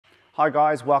Hi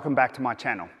guys, welcome back to my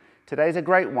channel. Today's a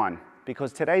great one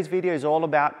because today's video is all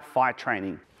about fight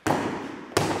training. I'm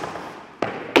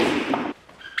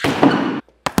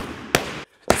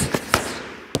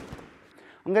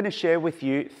going to share with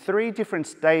you 3 different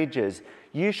stages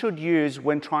you should use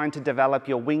when trying to develop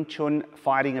your Wing Chun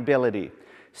fighting ability.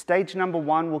 Stage number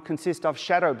 1 will consist of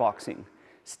shadow boxing.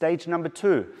 Stage number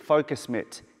 2, focus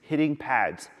mitt, hitting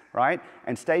pads, right?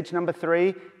 And stage number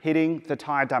 3, hitting the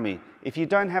tie dummy. If you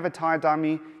don't have a tie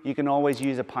dummy, you can always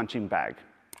use a punching bag.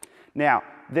 Now,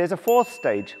 there's a 4th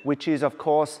stage, which is of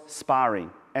course sparring,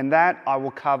 and that I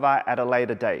will cover at a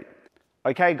later date.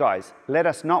 Okay guys, let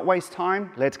us not waste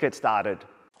time, let's get started.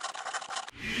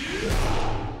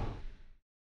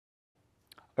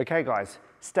 Okay guys,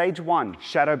 stage 1,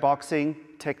 shadow boxing,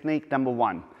 technique number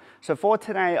 1. So for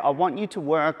today, I want you to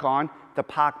work on the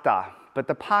pak da. But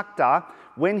the pak da,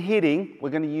 when hitting, we're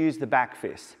going to use the back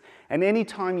fist. And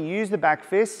anytime you use the back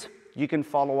fist, you can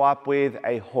follow up with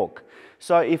a hook.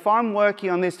 So if I'm working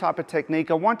on this type of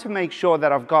technique, I want to make sure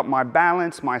that I've got my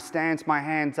balance, my stance, my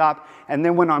hands up. And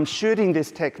then when I'm shooting this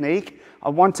technique, I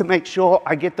want to make sure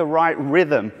I get the right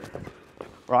rhythm,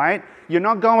 right? You're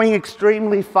not going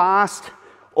extremely fast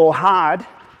or hard.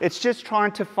 It's just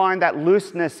trying to find that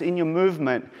looseness in your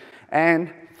movement and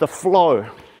the flow,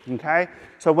 okay?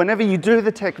 So whenever you do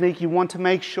the technique, you want to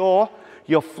make sure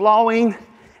you're flowing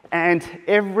and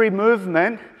every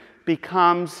movement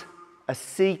becomes a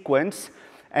sequence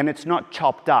and it's not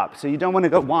chopped up. So you don't want to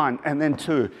go 1 and then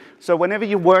 2. So whenever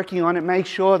you're working on it, make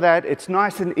sure that it's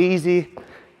nice and easy,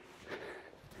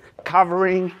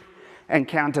 covering and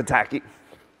counter-attacking.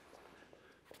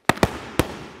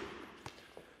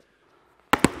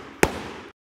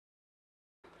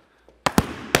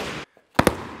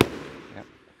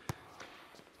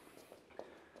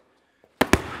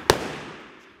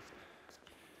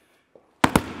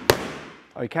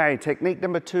 Okay, technique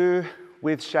number 2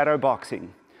 with shadow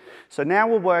boxing. So now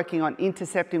we're working on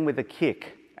intercepting with a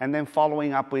kick and then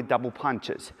following up with double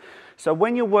punches. So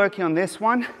when you're working on this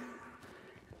one,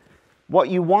 what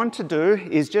you want to do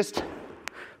is just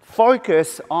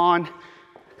focus on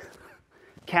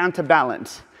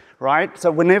counterbalance, right? So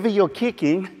whenever you're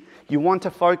kicking, you want to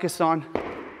focus on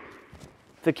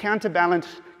the counterbalance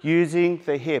using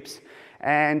the hips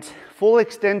and full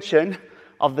extension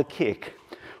of the kick.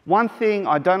 One thing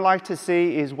I don't like to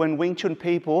see is when Wing Chun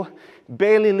people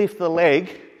barely lift the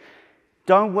leg,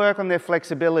 don't work on their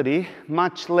flexibility,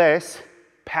 much less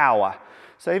power.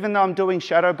 So even though I'm doing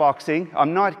shadow boxing,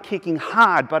 I'm not kicking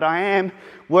hard, but I am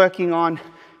working on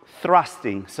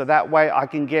thrusting. So that way I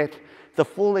can get the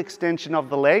full extension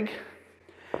of the leg.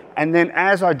 And then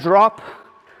as I drop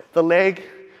the leg,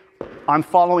 I'm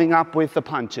following up with the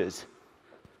punches.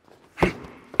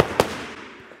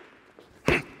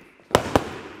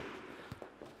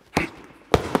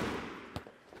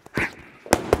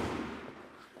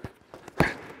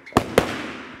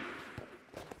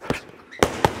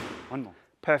 One more.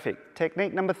 Perfect.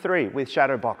 Technique number 3 with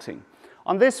shadow boxing.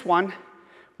 On this one,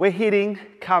 we're hitting,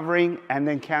 covering, and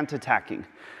then counter-attacking.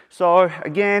 So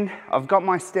again, I've got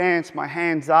my stance, my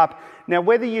hands up. Now,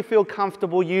 whether you feel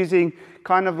comfortable using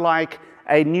kind of like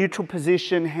a neutral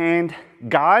position hand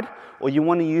guard, or you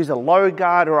want to use a low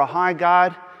guard or a high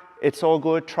guard, it's all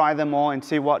good. Try them all and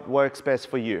see what works best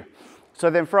for you. So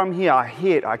then from here, I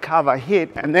hit, I cover,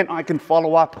 hit, and then I can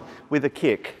follow up with a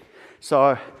kick.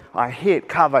 So I hit,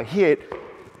 cover, hit,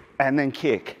 and then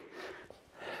kick.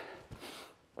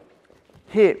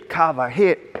 Hit, cover,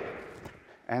 hit,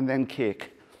 and then kick.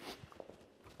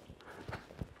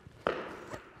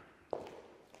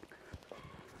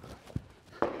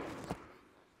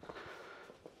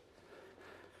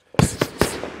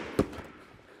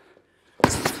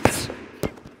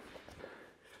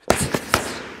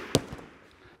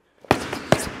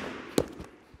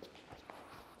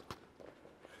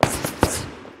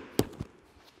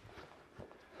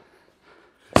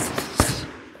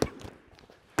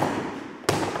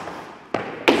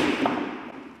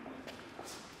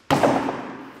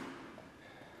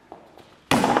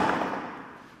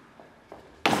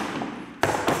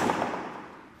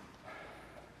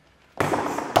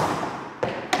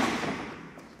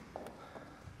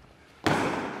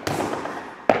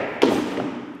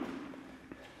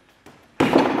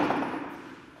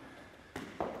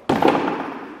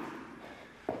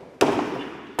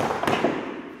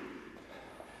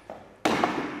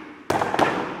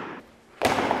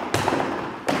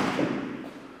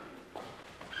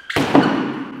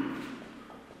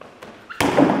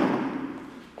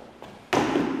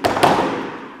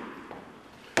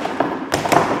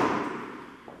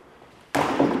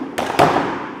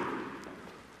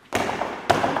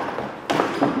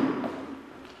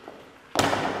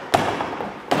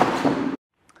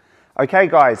 Okay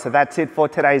guys, so that's it for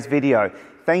today's video.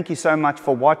 Thank you so much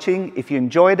for watching. If you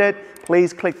enjoyed it,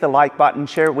 please click the like button,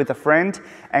 share it with a friend.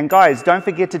 And guys, don't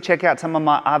forget to check out some of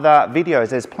my other videos.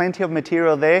 There's plenty of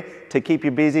material there to keep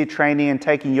you busy training and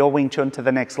taking your Wing Chun to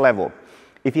the next level.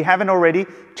 If you haven't already,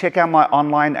 check out my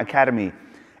online academy.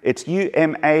 It's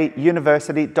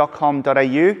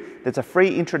umauniversity.com.au. There's a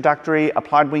free introductory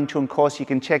applied Wing Chun course you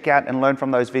can check out and learn from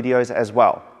those videos as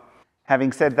well.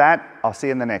 Having said that, I'll see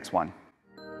you in the next one.